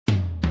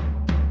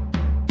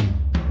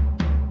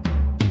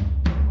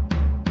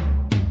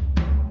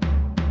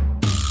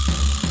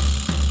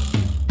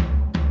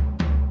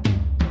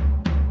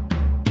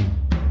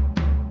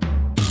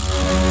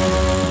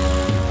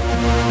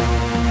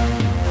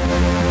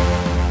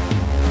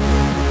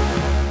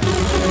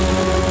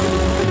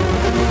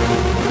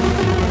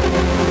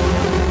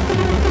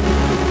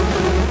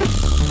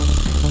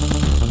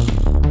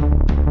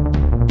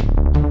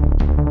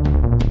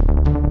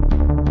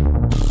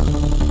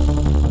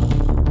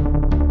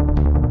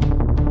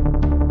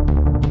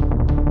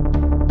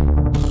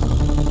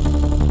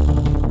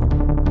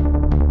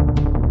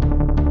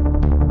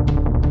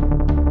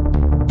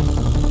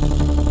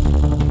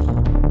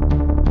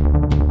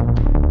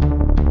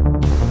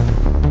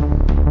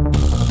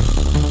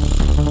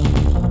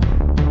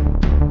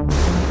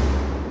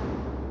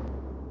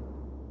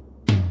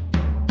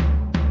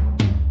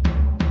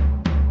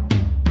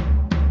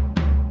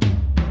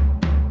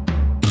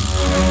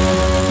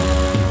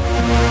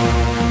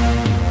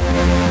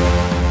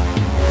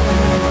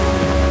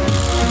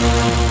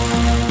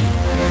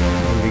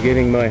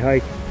beginning my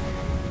hike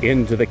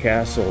into the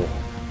castle.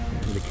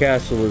 The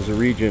castle is a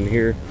region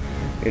here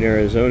in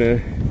Arizona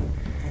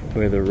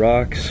where the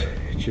rocks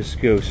just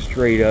go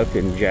straight up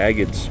in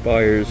jagged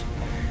spires.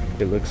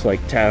 It looks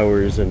like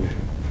towers and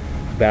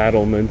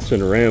battlements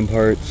and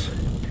ramparts.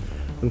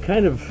 I'm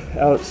kind of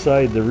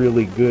outside the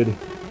really good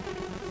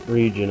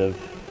region of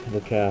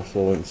the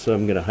castle, and so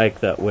I'm going to hike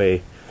that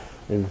way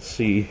and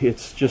see.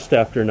 It's just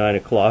after 9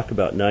 o'clock,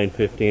 about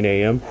 9:15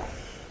 a.m.,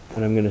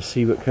 and I'm going to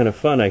see what kind of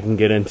fun I can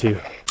get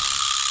into.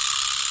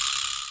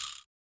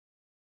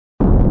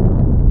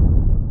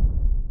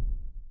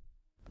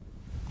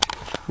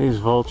 These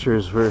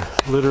vultures were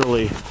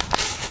literally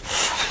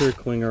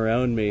circling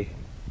around me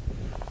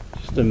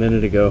just a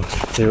minute ago.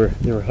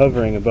 They were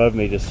hovering above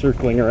me, just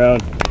circling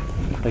around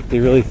like they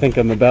really think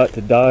I'm about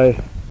to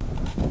die.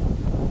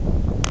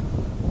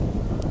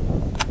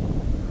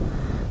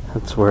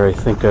 That's where I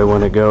think I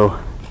want to go.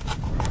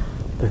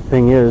 The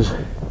thing is,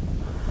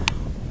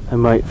 I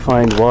might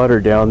find water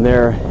down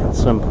there in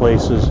some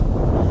places,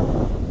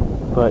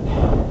 but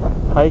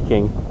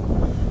hiking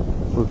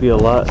would be a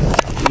lot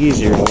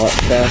easier and a lot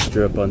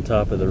faster up on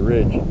top of the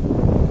ridge.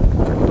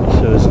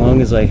 So as long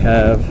as I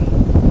have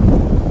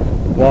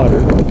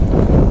water,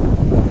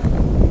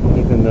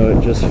 even though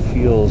it just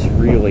feels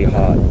really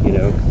hot, you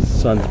know, the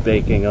sun's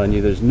baking on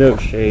you, there's no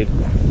shade.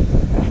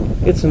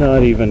 It's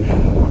not even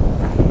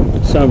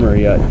summer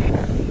yet.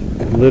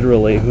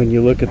 Literally, when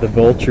you look at the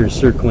vultures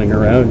circling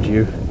around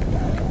you,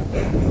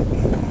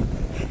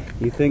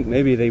 you think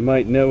maybe they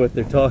might know what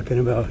they're talking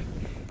about.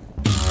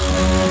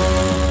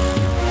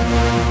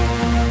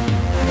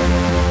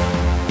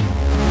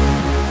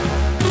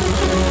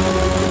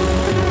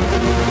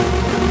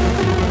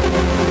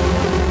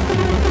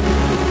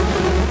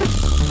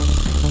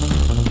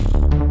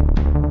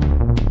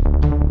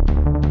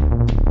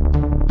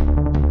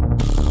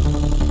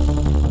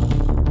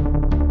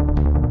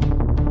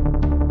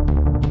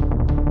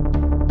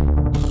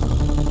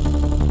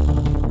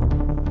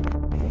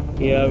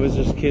 Yeah, I was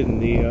just kidding.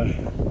 The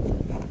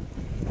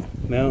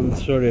mountain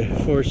sort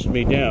of forced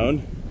me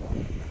down,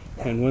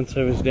 and once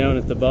I was down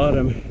at the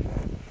bottom,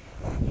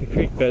 the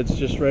creek bed's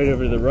just right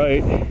over to the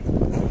right.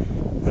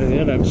 By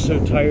then I'm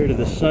so tired of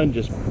the sun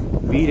just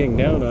beating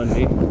down on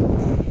me,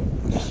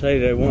 I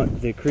decided I want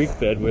the creek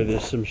bed where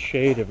there's some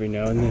shade every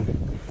now and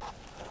then.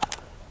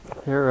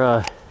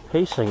 They're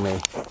pacing me.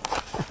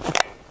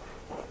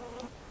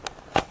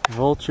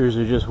 Vultures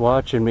are just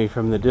watching me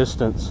from the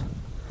distance,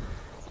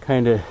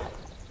 kind of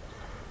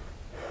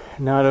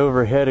not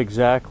overhead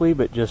exactly,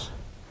 but just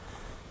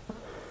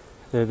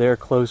they're there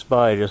close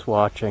by, just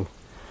watching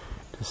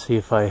to see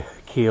if I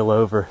keel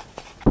over.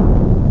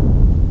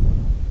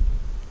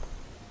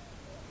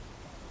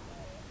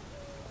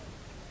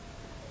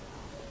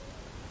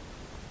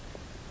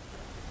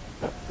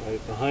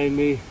 Right behind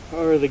me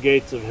are the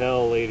gates of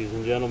hell, ladies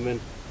and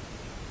gentlemen.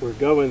 We're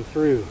going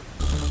through.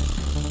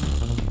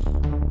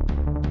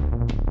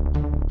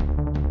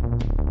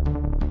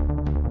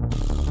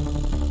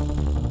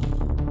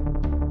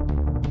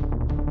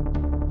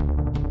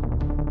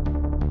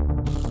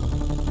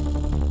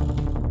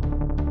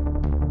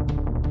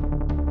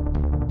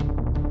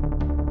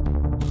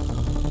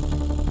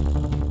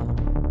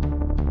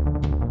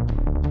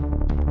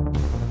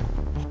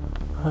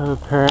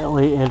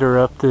 Apparently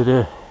interrupted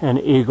an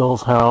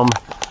eagle's home.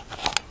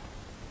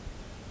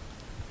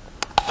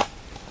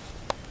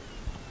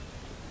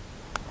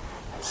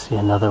 I see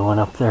another one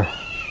up there.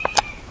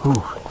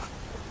 Ooh.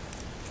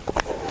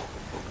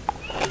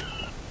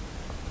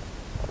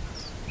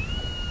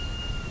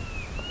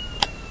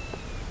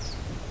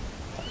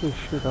 They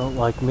sure don't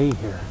like me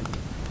here,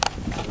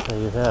 I'll tell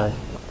you that.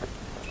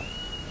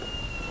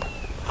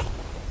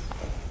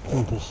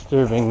 I'm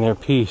disturbing their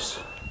peace.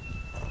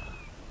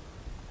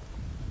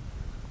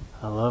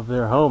 I love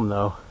their home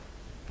though.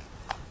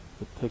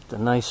 They picked a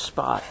nice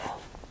spot.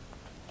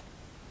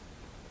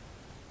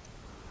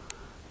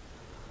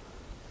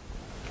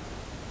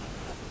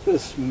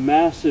 This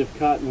massive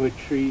cottonwood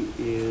tree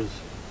is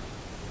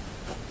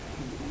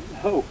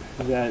hope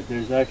that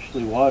there's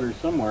actually water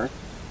somewhere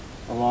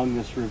along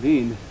this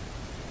ravine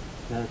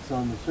that's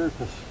on the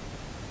surface.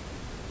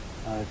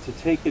 To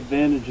take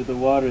advantage of the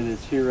water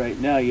that's here right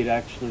now, you'd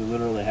actually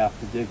literally have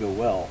to dig a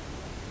well.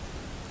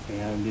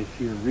 And if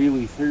you're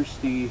really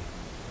thirsty,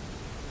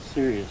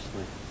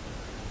 seriously.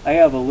 I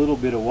have a little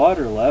bit of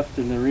water left,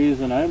 and the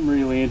reason I'm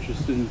really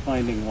interested in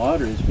finding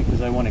water is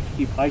because I want to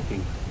keep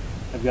hiking.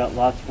 I've got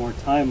lots more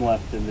time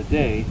left in the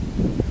day,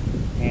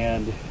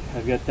 and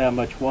I've got that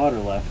much water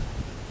left.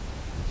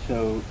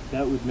 So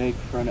that would make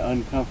for an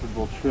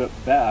uncomfortable trip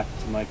back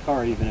to my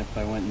car, even if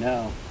I went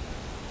now.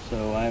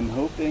 So I'm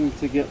hoping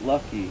to get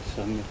lucky.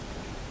 So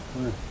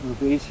we're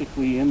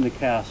basically in the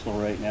castle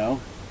right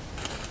now.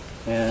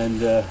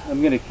 And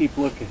I'm going to keep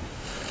looking.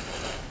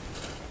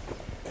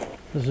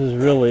 This is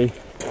really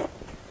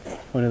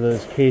one of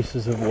those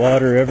cases of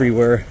water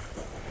everywhere,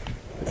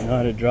 but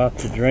not a drop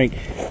to drink.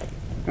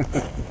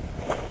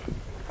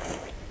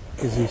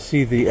 Because you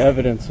see the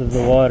evidence of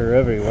the water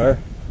everywhere,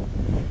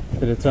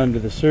 that it's under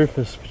the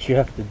surface, but you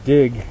have to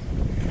dig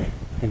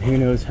and who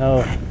knows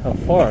how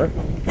far,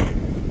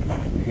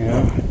 you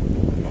know.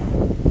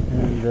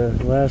 And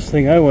the last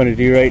thing I want to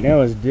do right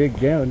now is dig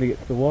down to get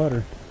to the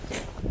water.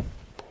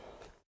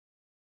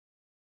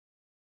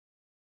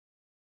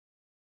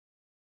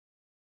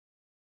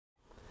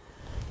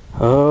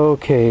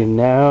 Okay,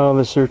 now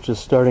the search is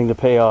starting to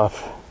pay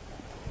off.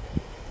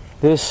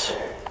 This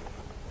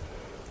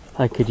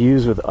I could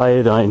use with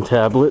iodine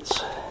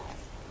tablets.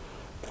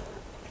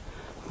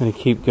 I'm going to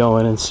keep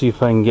going and see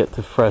if I can get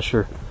to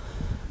fresher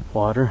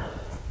water.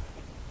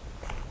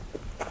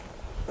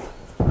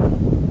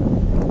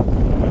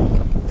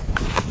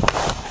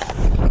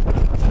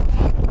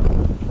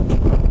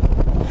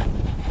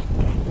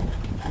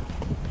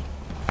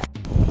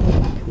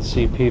 You can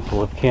see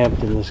people have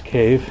camped in this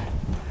cave.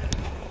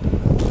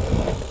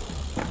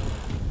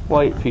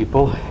 White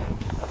people.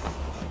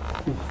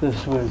 If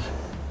this was,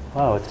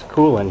 wow, it's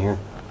cool in here.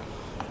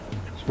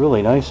 It's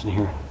really nice in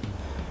here.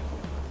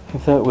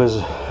 If that was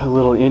a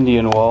little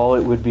Indian wall,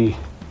 it would be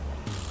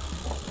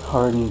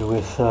hardened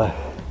with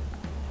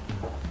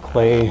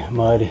clay,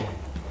 mud,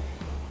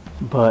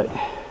 but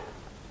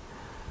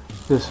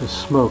this is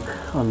smoke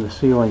on the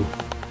ceiling.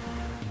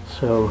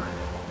 So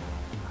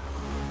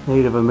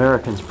Native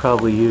Americans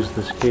probably used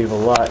this cave a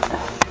lot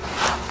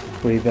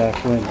way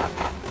back when.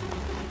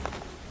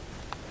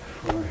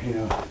 You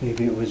know,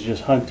 maybe it was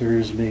just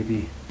hunters,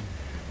 maybe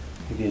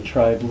a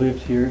tribe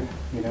lived here,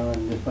 you know,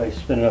 and if I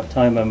spend enough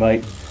time I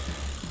might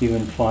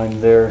even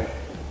find their,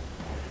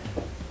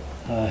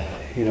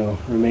 you know,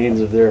 remains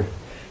of their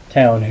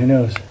town, who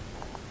knows.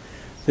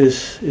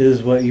 This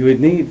is what you would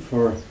need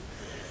for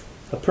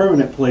a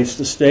permanent place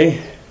to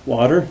stay.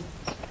 Water.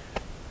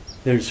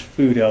 There's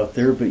food out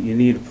there, but you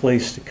need a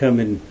place to come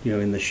in, you know,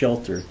 in the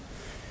shelter,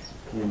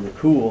 in the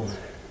cool.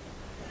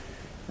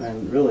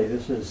 And really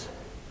this is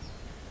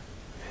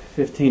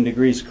 15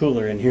 degrees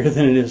cooler in here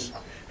than it is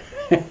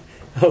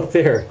out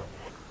there.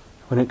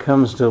 When it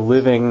comes to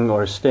living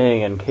or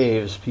staying in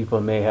caves,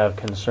 people may have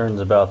concerns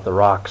about the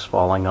rocks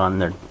falling on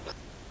their...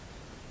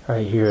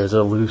 Right here is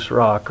a loose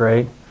rock,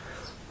 right?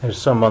 There's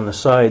some on the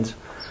sides.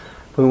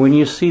 But when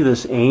you see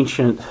this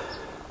ancient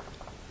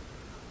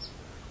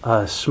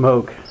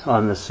smoke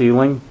on the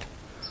ceiling,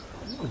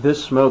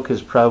 this smoke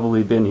has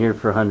probably been here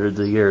for hundreds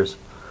of years.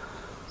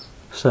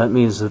 So that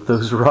means that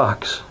those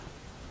rocks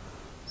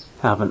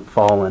haven't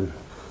fallen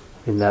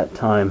in that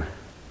time.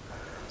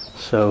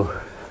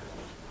 So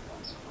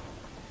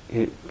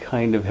it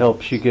kind of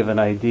helps you get an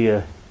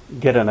idea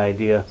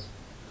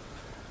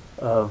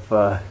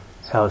of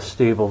how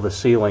stable the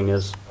ceiling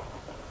is.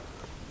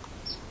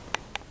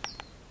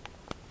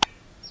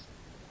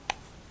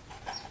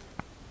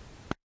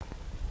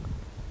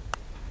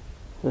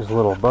 There's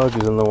little bugs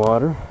in the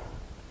water.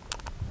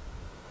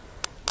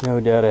 No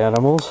dead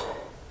animals.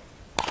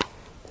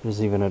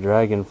 There's even a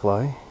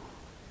dragonfly.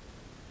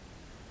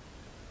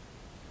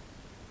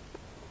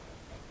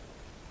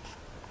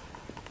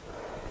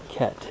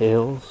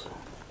 Cattails.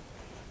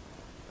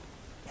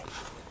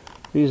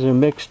 These are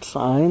mixed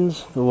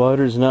signs. The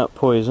water's not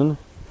poison.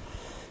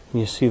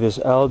 You see this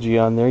algae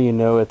on there, you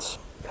know it's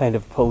kind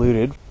of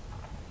polluted.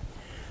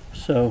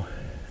 So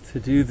to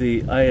do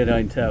the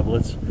iodine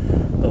tablets,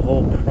 the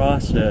whole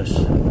process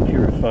of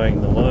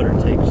purifying the water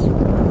takes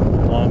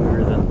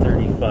longer than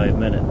 35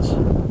 minutes.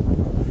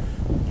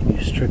 If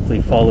you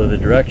strictly follow the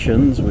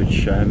directions,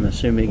 which I'm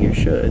assuming you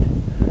should,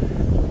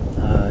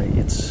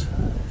 it's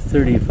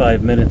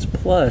 35 minutes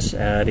plus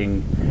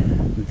adding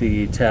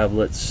the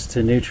tablets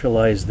to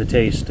neutralize the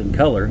taste and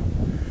color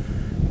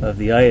of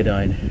the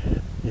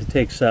iodine. It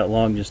takes that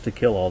long just to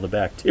kill all the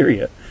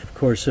bacteria. Of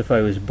course, if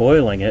I was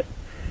boiling it,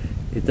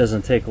 it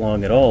doesn't take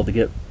long at all to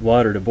get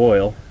water to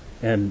boil,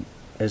 and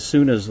as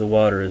soon as the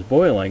water is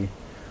boiling,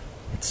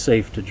 it's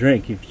safe to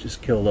drink. You've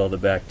just killed all the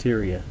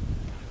bacteria.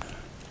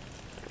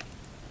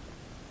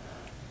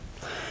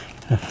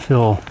 I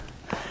fill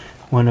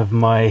one of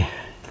my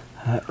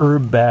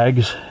herb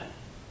bags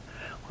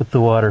with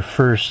the water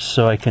first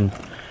so I can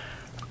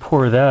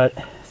pour that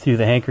through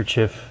the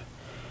handkerchief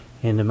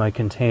into my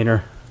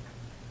container.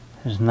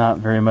 There's not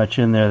very much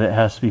in there that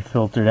has to be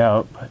filtered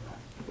out, but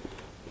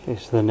okay,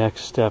 so the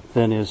next step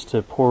then is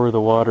to pour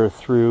the water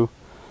through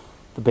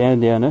the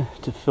bandana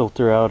to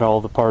filter out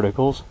all the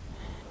particles.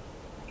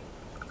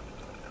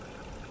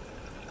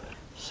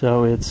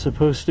 So it's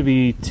supposed to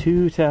be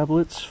 2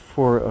 tablets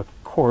for a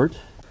quart.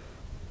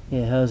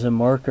 It has a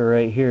marker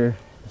right here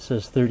that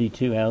says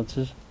 32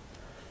 ounces.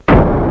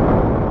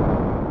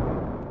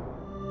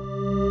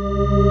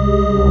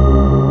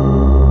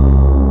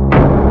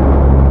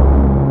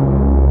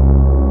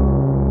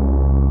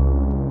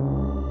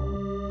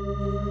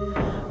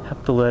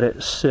 Have to let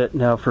it sit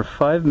now for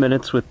 5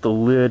 minutes with the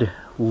lid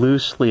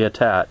loosely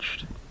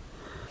attached.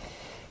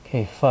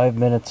 Okay, 5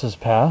 minutes has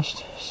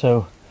passed,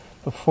 so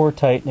before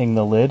tightening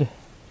the lid,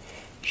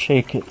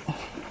 shake it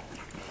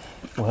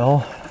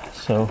well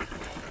so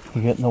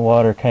you're getting the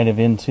water kind of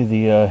into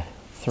the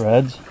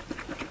threads,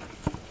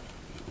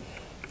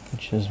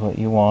 which is what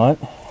you want.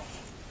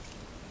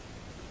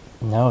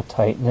 Now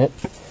tighten it,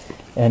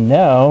 and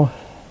now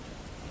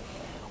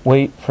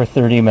wait for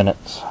 30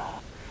 minutes.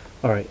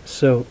 Alright,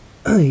 so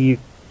you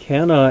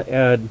cannot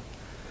add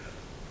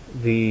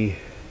the,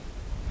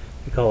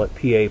 we call it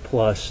PA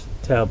plus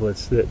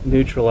tablets that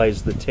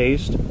neutralize the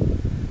taste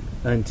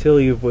until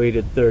you've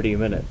waited 30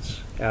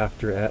 minutes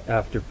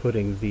after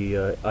putting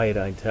the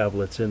iodine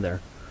tablets in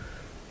there.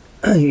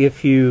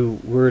 If you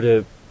were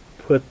to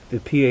put the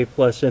PA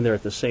plus in there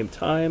at the same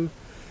time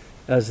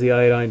as the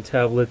iodine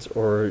tablets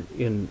or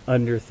in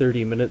under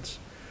 30 minutes,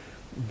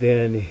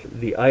 then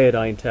the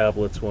iodine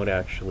tablets won't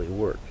actually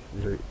work.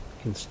 There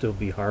can still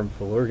be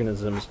harmful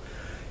organisms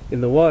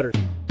in the water.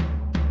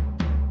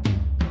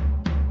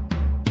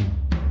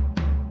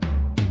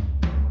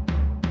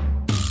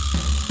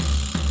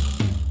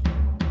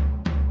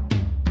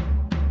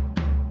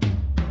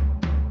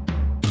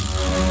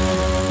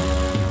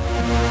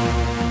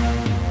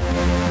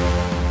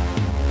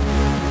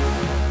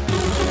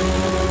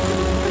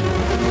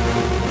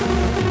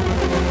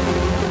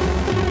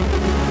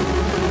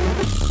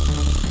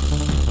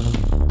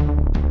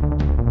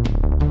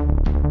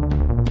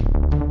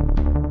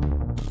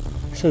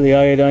 So the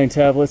iodine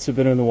tablets have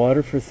been in the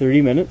water for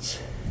 30 minutes.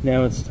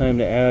 Now it's time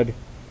to add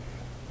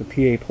the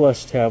PA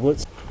plus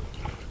tablets.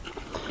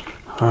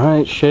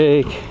 Alright,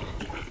 shake.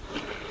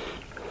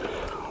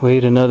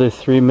 Wait another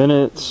 3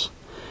 minutes.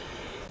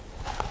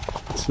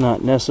 It's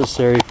not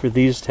necessary for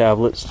these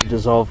tablets to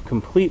dissolve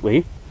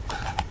completely.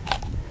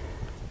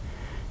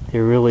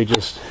 They're really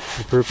just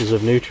the purpose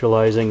of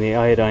neutralizing the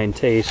iodine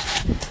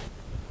taste.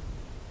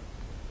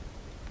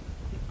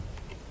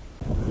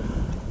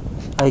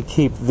 I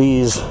keep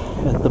these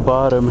at the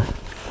bottom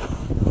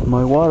of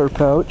my water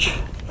pouch,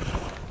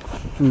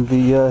 and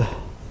the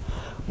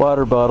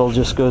water bottle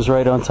just goes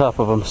right on top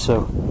of them,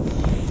 so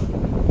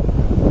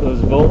those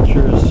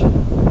vultures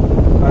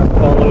aren't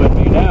following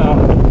me now.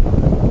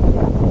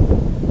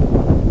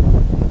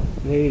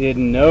 They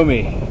didn't know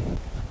me.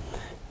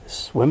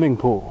 Swimming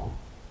pool.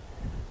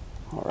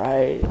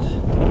 Alright.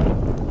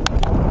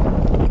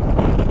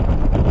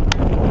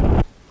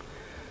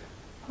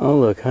 Oh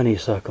look,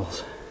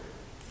 honeysuckles.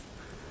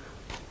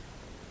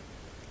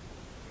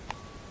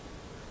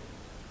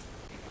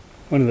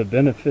 One of the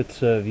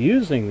benefits of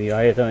using the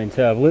iodine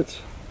tablets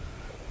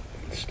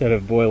instead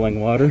of boiling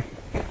water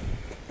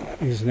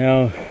is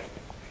now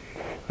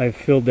I've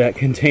filled that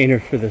container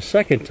for the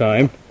second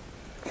time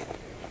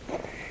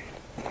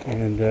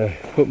and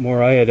put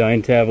more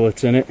iodine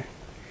tablets in it,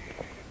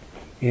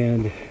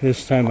 and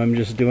this time I'm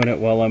just doing it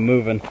while I'm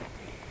moving,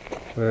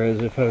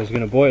 whereas if I was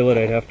going to boil it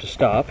I'd have to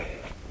stop,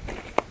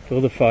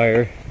 fill the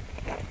fire,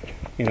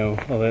 you know,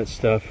 all that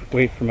stuff,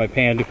 wait for my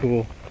pan to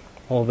cool,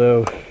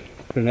 although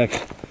for the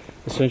next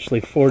essentially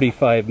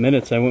 45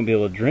 minutes I won't be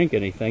able to drink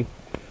anything.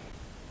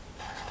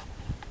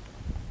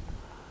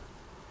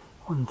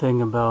 One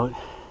thing about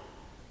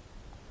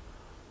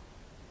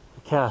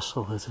the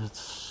castle is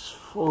it's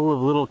full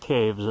of little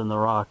caves in the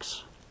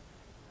rocks.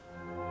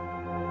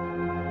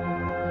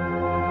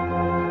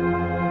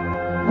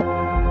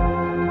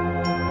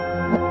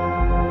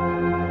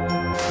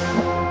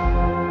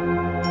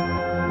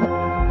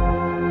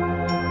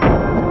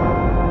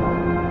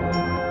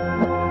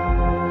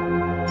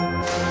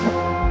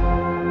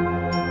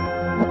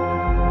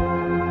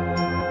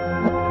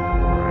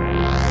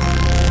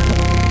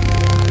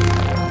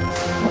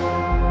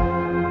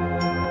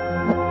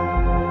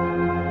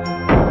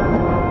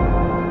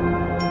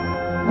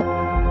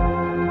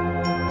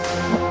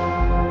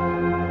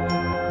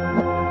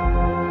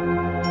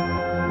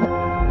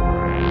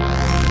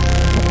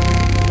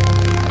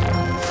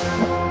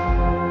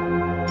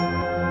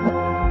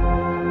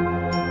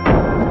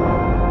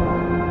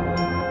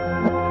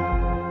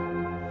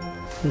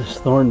 This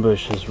thorn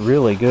bush is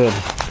really good.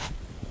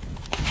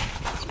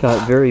 It's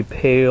got very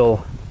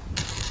pale,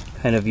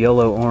 kind of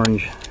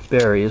yellow-orange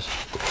berries.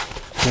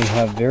 They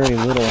have very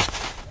little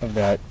of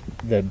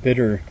the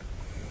bitter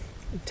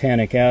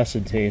tannic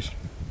acid taste.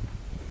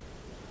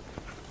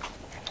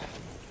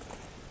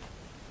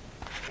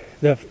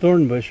 That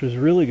thorn bush was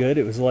really good.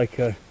 It was like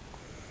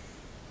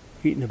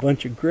eating a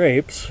bunch of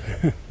grapes,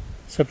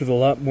 except with a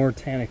lot more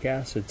tannic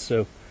acid.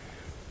 So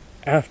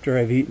after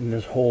I've eaten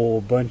this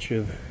whole bunch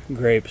of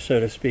grapes, so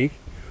to speak,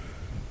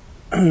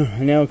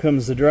 now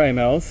comes the dry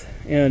mouth,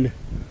 and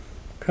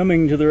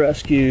coming to the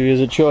rescue is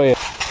a cholla.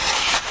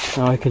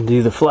 Now I can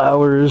do the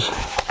flowers.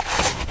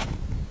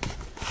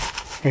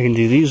 I can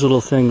do these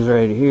little things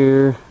right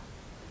here.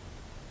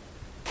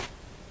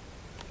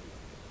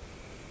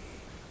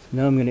 So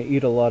now I'm going to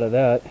eat a lot of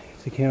that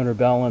to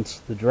counterbalance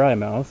the dry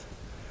mouth.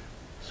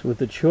 So what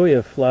the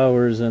cholla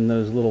flowers and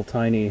those little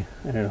tiny,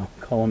 I don't know,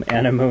 call them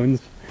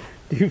anemones,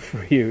 do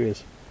for you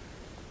is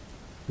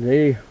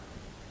they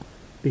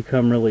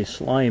become really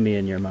slimy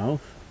in your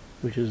mouth,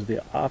 which is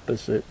the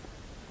opposite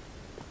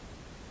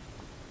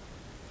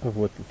of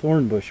what the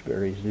thorn bush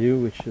berries do,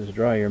 which is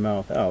dry your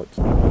mouth out.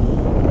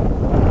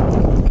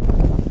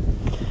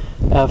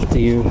 After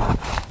you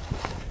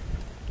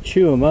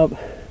chew them up,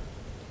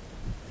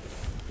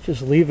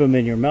 just leave them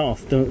in your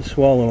mouth. Don't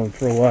swallow them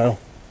for a while.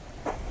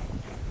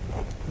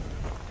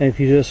 And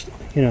if you just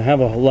you know, have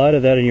a lot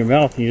of that in your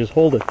mouth and you just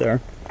hold it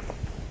there.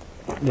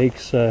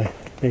 Makes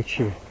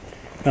your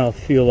mouth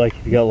feel like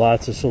you've got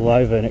lots of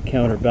saliva, and it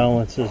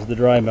counterbalances the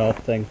dry mouth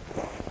thing.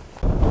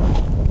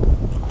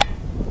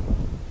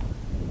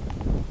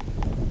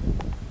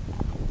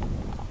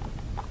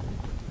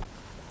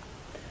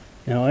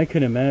 Now I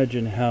can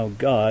imagine how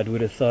God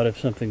would have thought of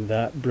something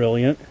that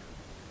brilliant.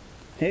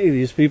 Hey,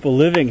 these people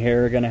living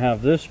here are going to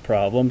have this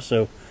problem,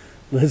 so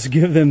let's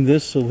give them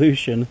this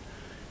solution.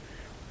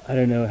 I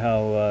don't know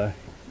how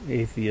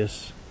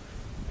atheists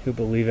who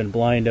believe in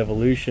blind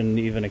evolution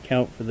even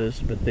account for this,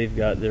 but they've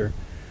got their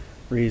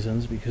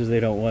reasons, because they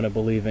don't want to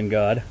believe in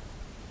God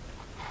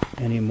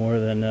any more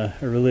than a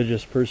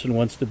religious person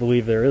wants to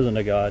believe there isn't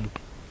a God.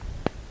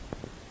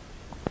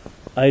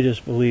 I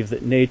just believe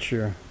that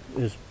nature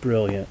is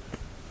brilliant,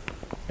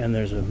 and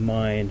there's a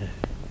mind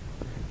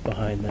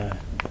behind that.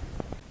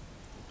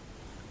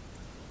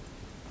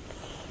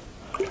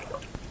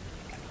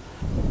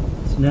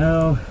 It's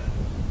now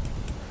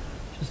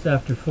just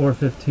after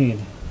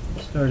 4:15.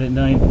 Started at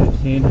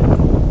 9:15.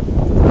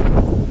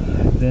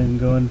 I've been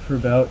going for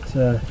about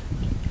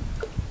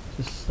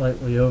just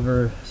slightly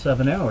over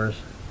 7 hours.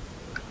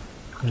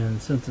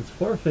 And since it's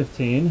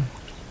 4:15,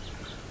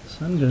 the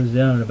sun goes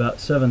down at about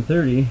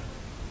 7:30.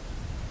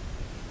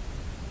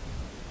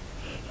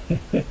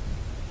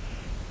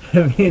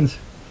 That means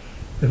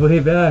the way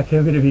back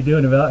I'm going to be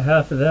doing about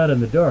half of that in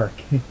the dark.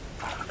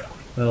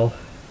 Well,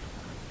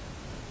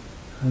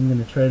 I'm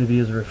going to try to be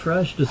as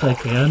refreshed as I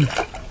can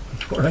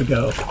before I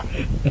go.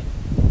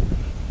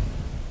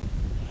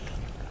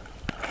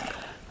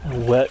 A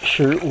wet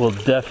shirt will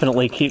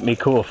definitely keep me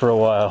cool for a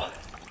while.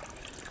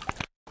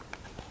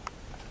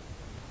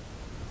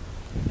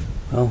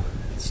 Well,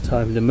 it's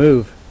time to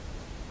move.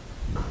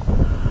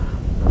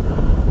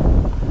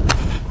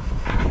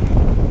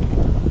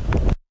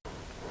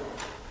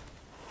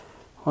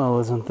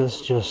 Well, isn't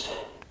this just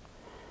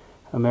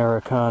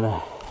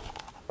Americana?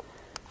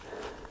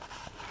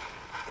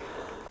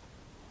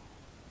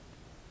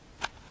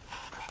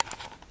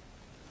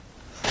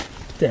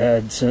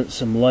 Dad sent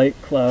some light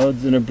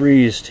clouds and a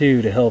breeze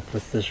too to help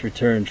with this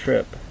return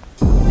trip.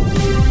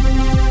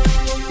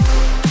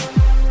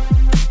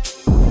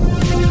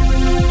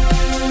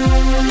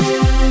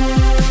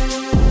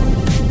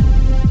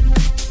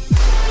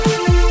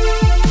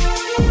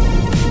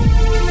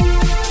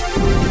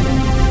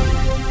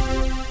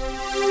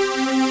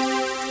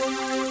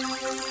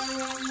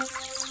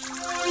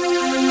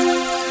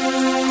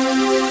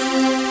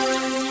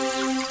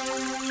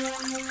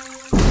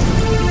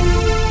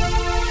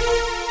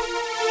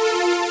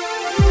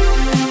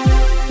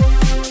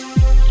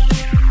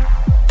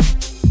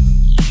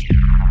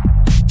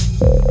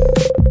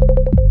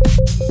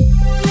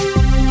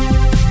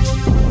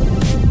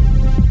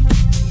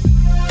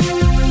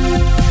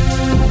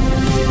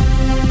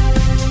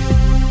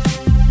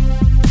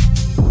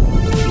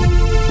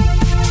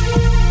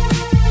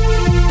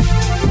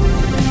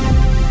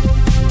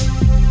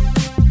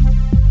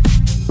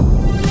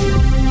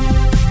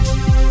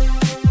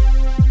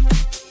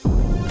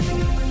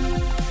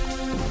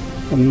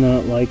 I'm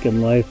not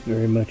liking life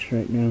very much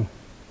right now.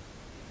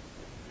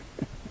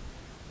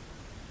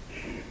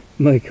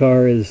 My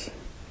car is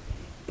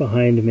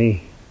behind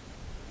me,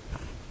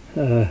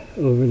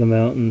 over the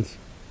mountains,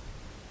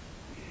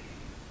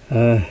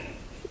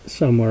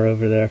 somewhere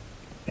over there.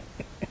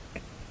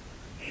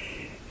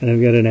 And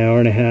I've got an hour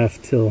and a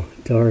half till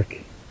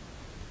dark.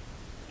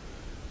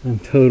 I'm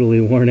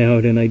totally worn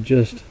out, and I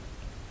just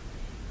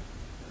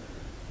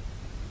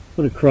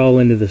want to crawl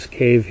into this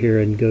cave here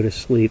and go to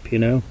sleep, you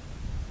know?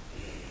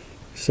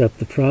 Except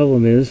the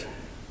problem is,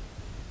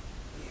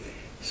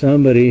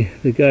 somebody,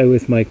 the guy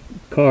with my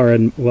car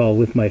and, well,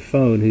 with my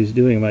phone who's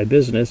doing my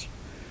business,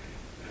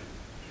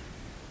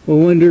 will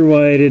wonder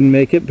why I didn't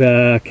make it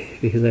back,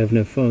 because I have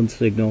no phone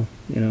signal,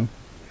 you know.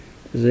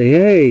 To say,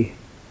 hey,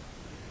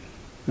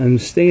 I'm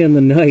staying the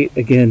night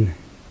again.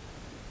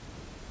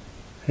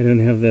 I don't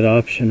have that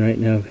option right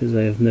now because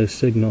I have no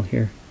signal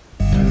here.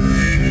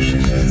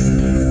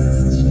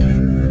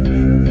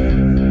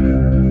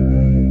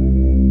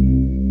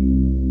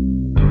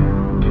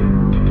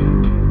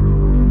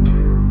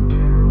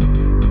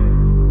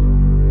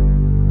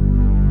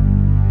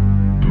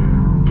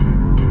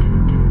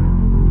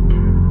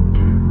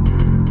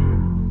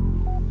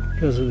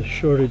 Because of the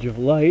shortage of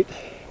light,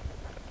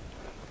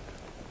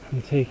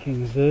 I'm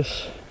taking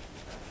this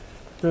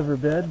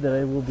riverbed that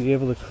I will be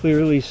able to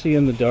clearly see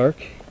in the dark.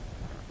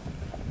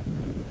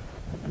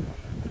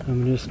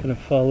 I'm just going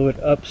to follow it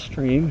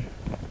upstream,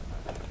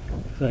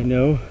 because I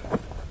know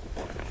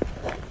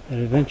that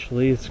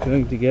eventually it's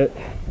going to get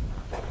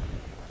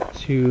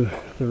to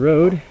the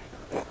road,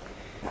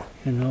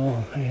 and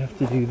all I have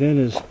to do then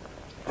is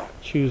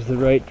choose the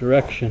right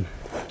direction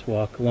to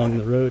walk along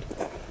the road.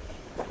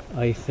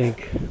 I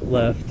think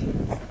left.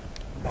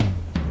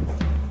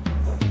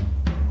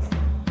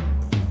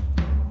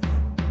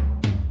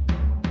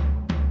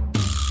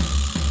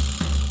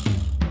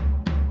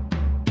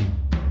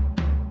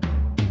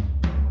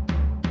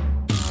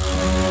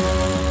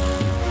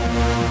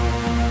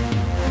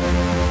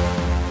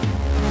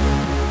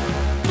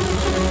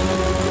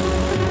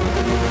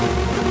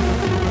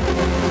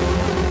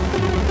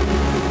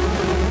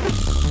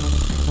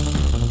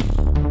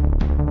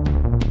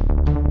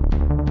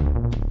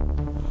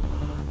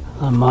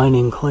 a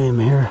mining claim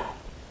here.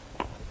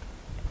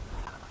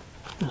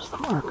 There's the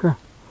marker.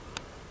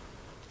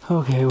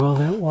 Okay, well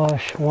that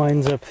wash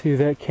winds up through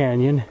that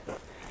canyon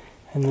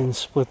and then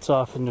splits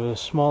off into a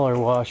smaller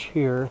wash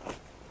here.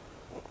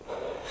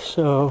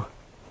 So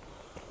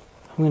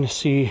I'm going to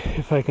see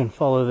if I can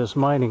follow this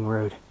mining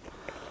road.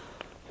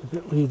 If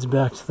it leads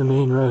back to the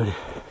main road.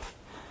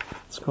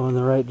 It's going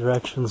the right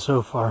direction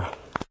so far.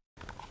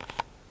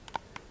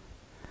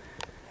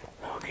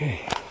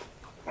 Okay.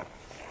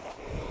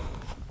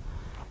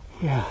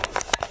 Yeah.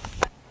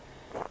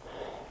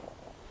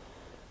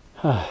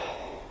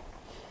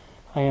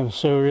 I am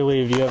so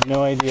relieved, you have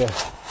no idea.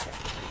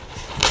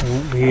 I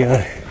won't be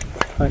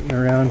hunting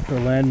around for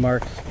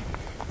landmarks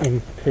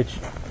in pitch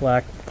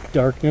black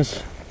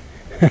darkness.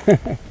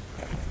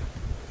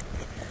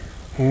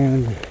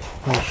 And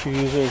my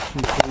shoes are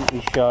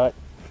completely shot.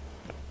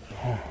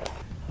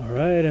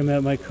 Alright, I'm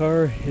at my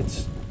car.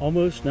 It's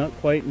almost, not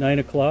quite 9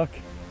 o'clock.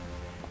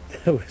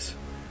 That was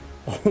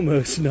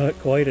almost not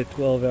quite a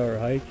 12-hour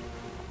hike.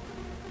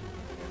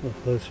 A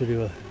little closer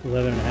to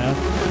 11 and a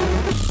half.